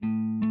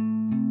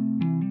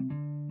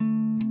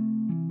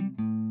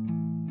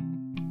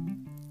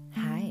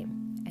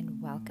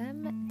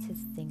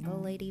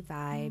Happy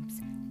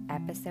Vibes,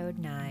 episode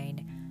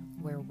 9,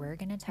 where we're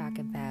going to talk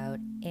about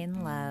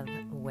in love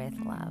with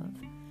love.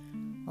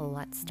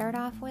 Let's start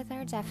off with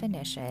our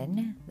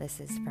definition. This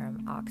is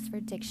from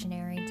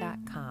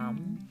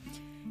oxforddictionary.com,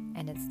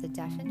 and it's the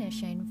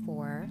definition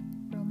for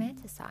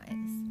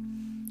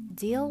romanticize.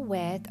 Deal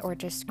with or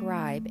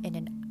describe in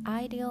an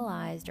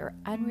idealized or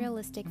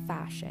unrealistic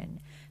fashion.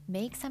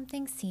 Make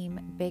something seem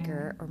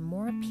bigger or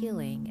more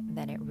appealing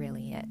than it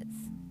really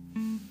is.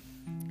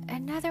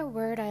 Another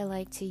word I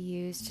like to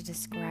use to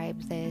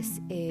describe this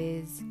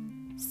is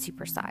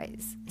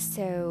supersize.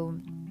 So,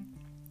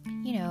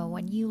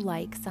 when you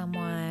like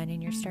someone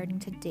and you're starting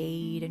to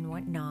date and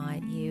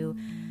whatnot, you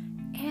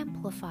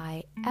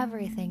amplify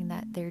everything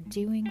that they're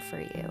doing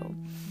for you.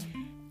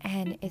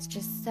 And it's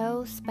just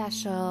so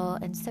special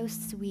and so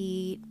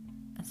sweet,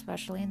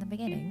 especially in the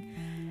beginning.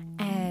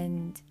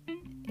 And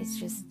it's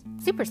just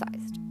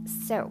supersized.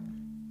 So,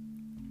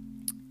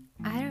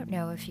 I don't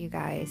know if you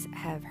guys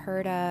have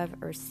heard of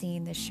or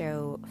seen the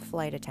show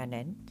Flight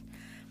Attendant,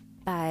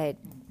 but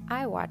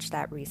I watched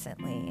that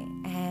recently,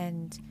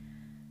 and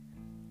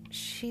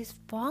she's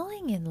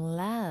falling in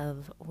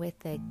love with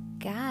a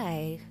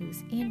guy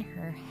who's in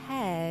her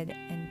head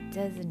and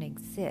doesn't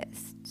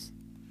exist.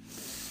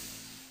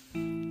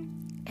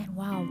 And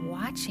while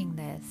watching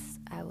this,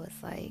 I was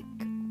like,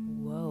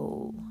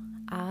 whoa,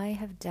 I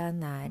have done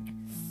that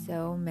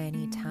so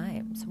many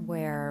times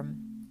where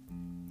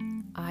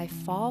I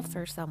fall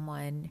for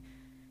someone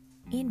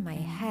in my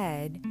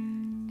head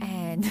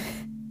and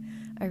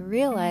I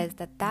realize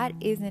that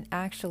isn't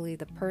actually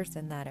the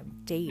person that I'm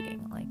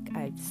dating. Like,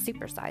 I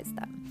supersized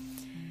them.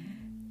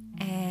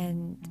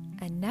 And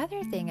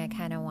another thing I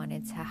kind of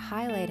wanted to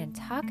highlight and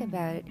talk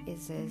about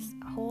is this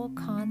whole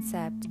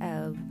concept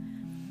of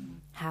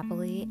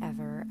happily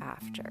ever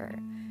after.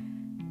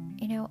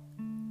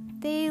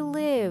 They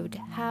lived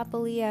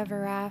happily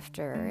ever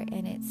after,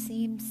 and it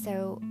seems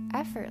so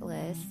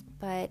effortless,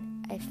 but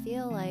I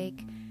feel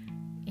like,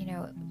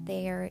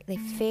 they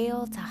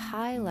fail to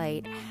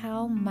highlight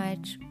how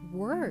much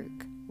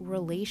work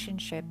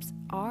relationships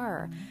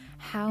are,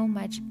 how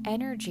much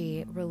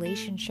energy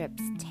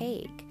relationships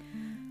take.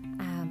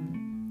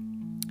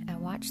 I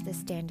watched this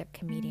stand-up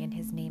comedian,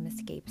 his name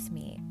escapes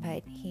me,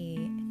 but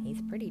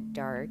he's pretty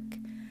dark.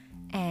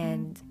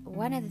 And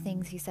one of the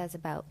things he says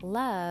about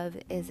love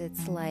is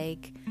it's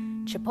like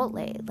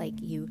Chipotle, like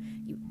you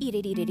eat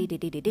it,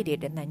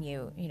 and then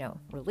you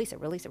release it.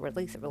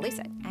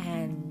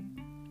 And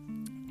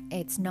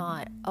it's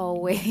not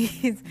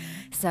always,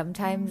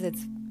 sometimes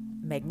it's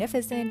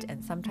magnificent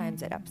and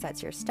sometimes it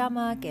upsets your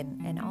stomach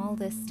and all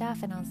this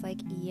stuff. And I was like,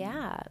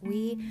 yeah,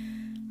 we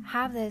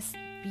have this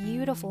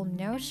beautiful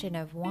notion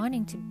of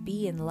wanting to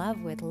be in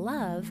love with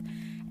love.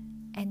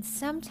 And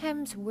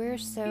sometimes we're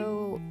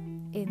so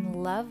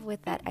in love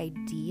with that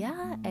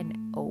idea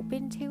and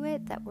open to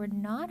it that we're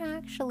not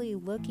actually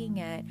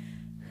looking at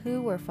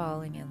who we're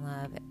falling in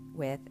love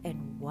with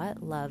and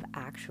what love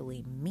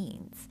actually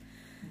means.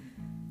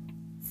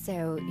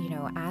 So,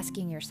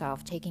 asking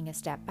yourself, taking a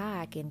step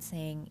back and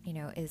saying,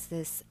 is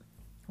this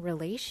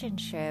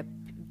relationship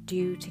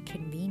due to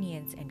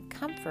convenience and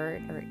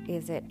comfort, or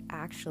is it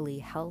actually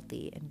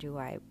healthy, and do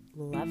I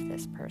love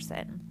this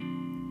person?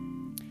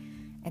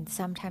 And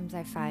sometimes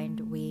I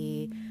find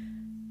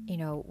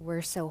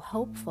we're so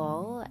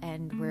hopeful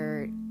and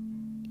we're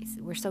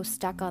so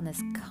stuck on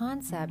this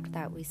concept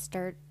that we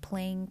start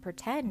playing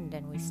pretend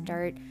and we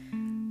start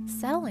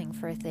settling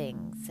for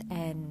things.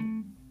 And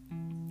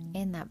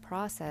in that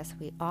process,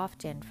 we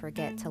often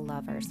forget to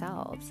love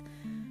ourselves.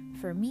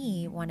 For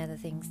me, one of the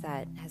things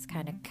that has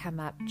kind of come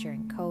up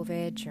during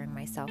COVID, during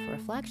my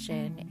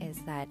self-reflection,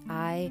 is that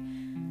I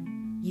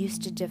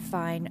used to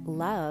define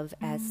love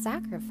as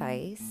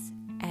sacrifice.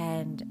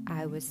 And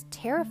I was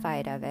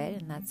terrified of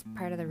it, and that's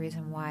part of the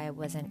reason why I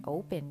wasn't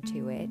open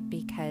to it,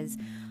 because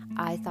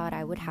I thought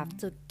I would have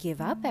to give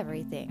up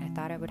everything. I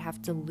thought I would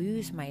have to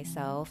lose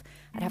myself.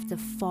 I'd have to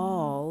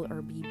fall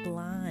or be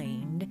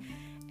blind,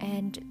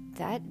 and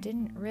that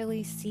didn't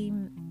really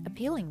seem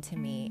appealing to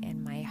me,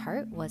 and my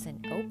heart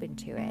wasn't open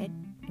to it.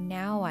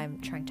 Now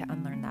I'm trying to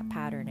unlearn that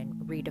pattern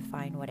and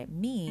redefine what it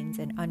means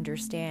and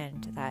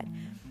understand that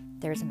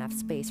there's enough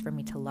space for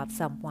me to love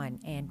someone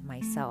and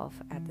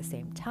myself at the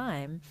same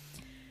time.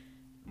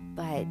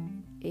 But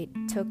it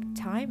took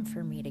time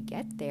for me to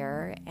get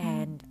there,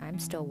 and I'm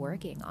still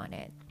working on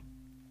it.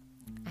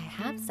 I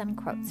have some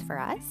quotes for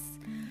us.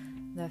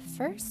 The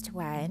first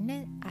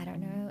one, I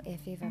don't know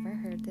if you've ever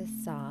heard this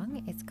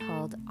song. It's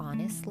called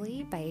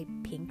Honestly by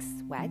Pink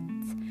Sweat.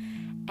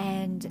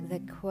 And the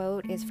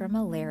quote is from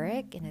a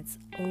lyric, and it's,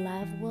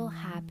 "Love will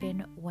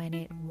happen when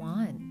it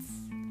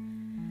wants."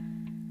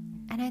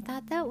 And I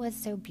thought that was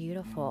so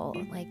beautiful,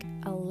 like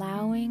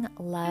allowing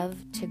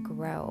love to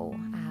grow.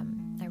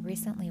 I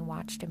recently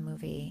watched a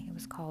movie. It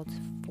was called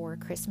 4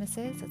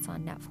 Christmases. It's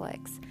on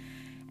Netflix.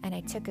 And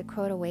I took a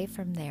quote away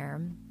from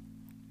there.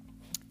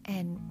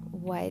 And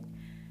what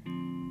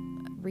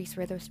Reese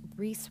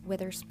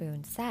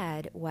Witherspoon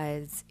said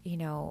was,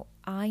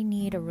 I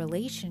need a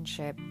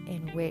relationship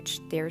in which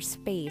there's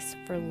space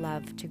for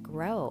love to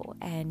grow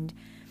and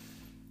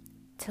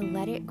to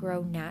let it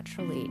grow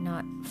naturally,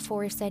 not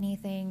force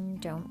anything.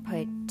 Don't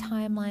put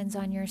timelines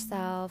on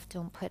yourself.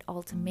 Don't put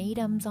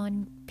ultimatums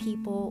on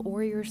people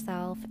or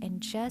yourself, and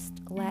just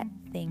let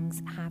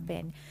things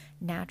happen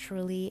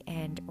naturally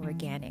and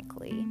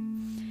organically.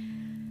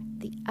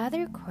 The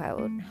other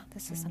quote,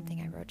 this was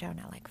something I wrote down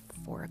at like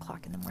 4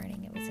 o'clock in the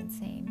morning. It was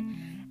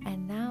insane.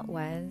 And that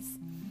was,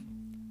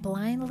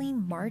 blindly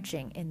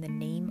marching in the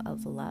name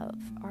of love.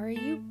 Are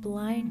you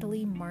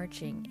blindly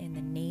marching in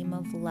the name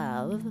of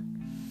love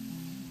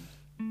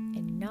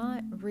and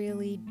not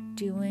really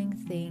doing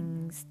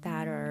things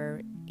that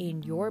are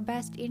in your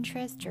best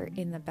interest or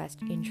in the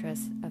best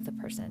interest of the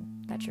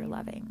person that you're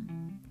loving?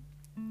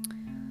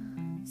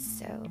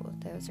 So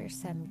those are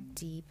some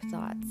deep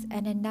thoughts.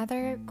 And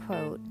another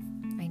quote,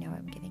 I know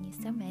I'm giving you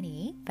so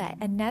many, but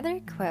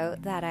another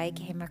quote that I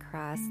came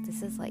across,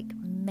 this is like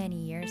many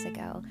years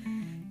ago,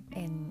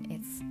 and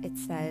it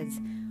says,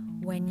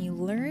 when you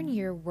learn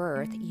your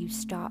worth, you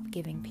stop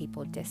giving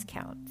people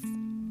discounts.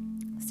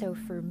 So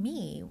for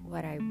me,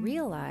 what I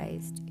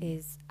realized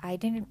is I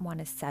didn't want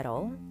to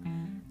settle.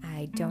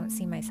 I don't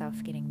see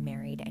myself getting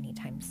married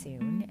anytime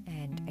soon,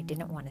 and I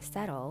didn't want to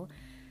settle.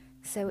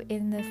 So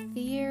in the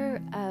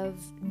fear of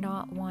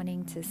not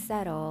wanting to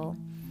settle,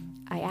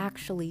 I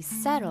actually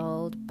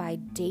settled by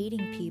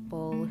dating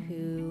people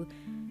who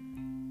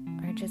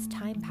are just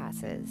time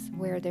passes,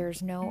 where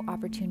there's no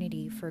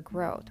opportunity for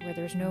growth, where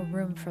there's no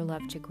room for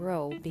love to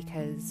grow,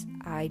 because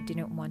I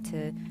didn't want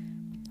to,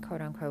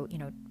 quote unquote,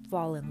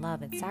 fall in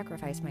love and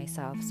sacrifice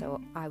myself. So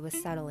I was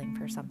settling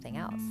for something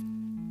else.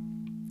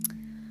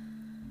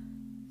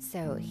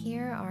 So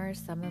here are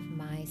some of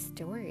my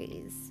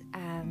stories.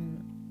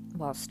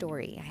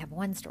 I have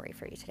one story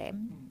for you today.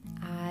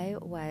 I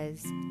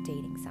was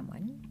dating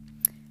someone.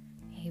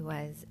 He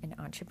was an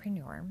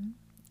entrepreneur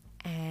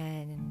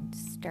and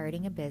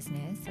starting a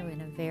business, so in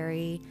a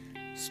very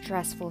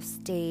stressful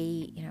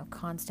state,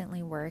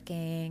 constantly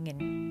working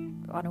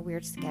and on a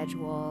weird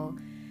schedule.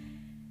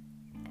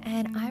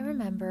 And I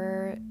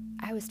remember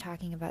I was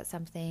talking about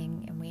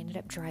something, and we ended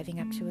up driving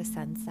up to a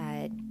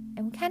sunset,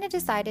 and we kind of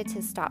decided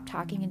to stop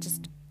talking and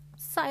just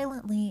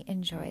silently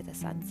enjoy the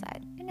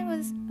sunset. And it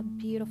was a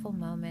beautiful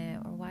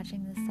moment. We're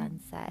watching the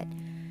sunset.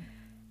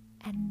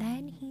 And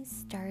then he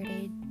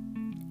started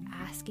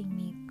asking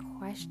me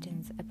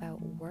questions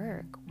about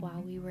work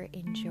while we were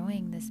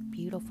enjoying this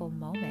beautiful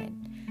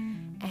moment.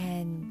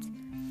 And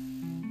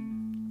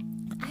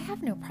I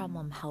have no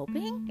problem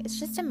helping. It's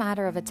just a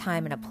matter of a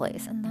time and a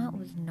place. And that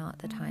was not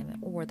the time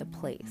or the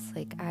place.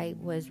 Like, I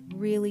was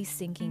really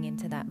sinking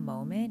into that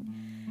moment.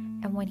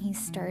 And when he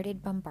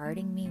started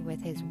bombarding me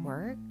with his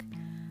work,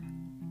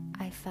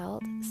 I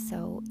felt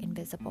so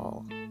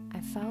invisible.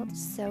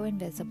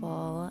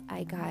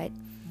 I got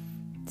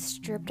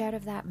stripped out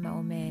of that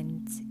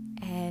moment,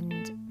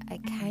 and I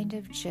kind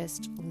of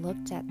just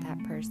looked at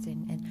that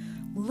person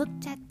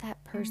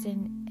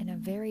in a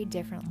very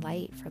different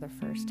light for the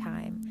first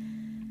time.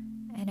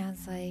 And I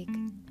was like,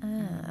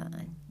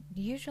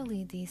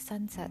 usually these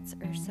sunsets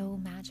are so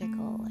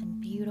magical and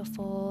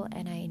beautiful,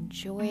 and I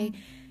enjoy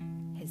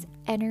his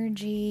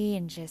energy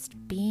and just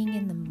being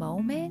in the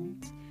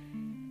moment.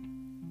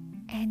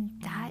 And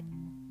that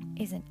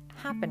isn't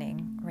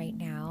happening right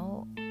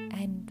now.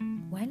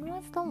 And when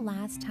was the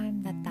last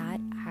time that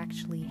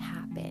actually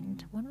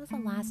happened? When was the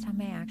last time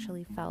I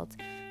actually felt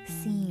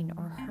seen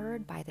or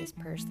heard by this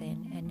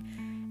person? And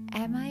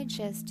am I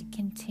just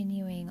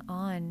continuing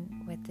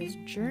on with this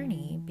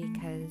journey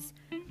because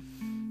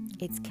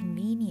it's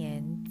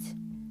convenient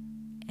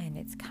and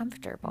it's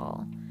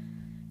comfortable?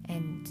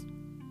 And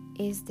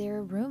is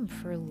there room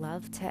for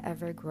love to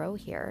ever grow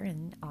here?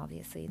 And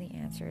obviously the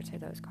answer to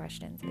those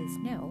questions is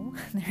no,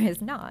 there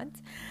is not.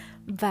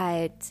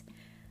 But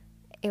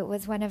it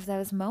was one of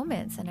those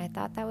moments, and I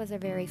thought that was a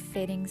very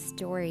fitting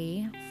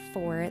story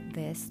for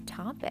this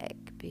topic,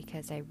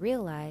 because I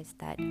realized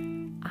that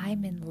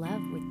I'm in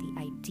love with the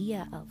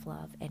idea of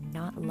love and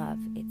not love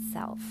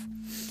itself.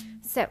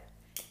 So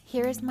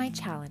here's my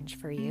challenge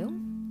for you.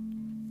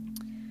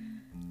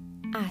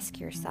 Ask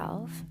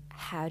yourself,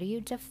 how do you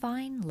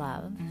define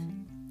love?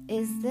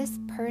 Is this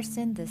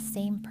person the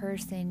same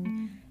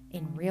person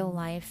in real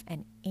life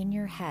and in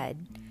your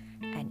head?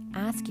 And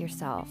ask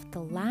yourself,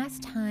 the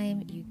last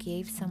time you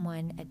gave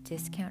someone a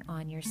discount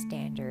on your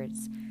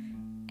standards,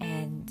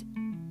 and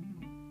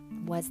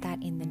was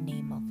that in the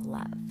name of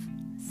love?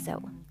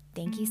 So,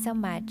 thank you so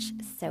much.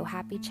 So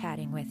happy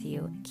chatting with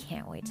you.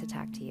 Can't wait to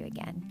talk to you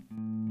again.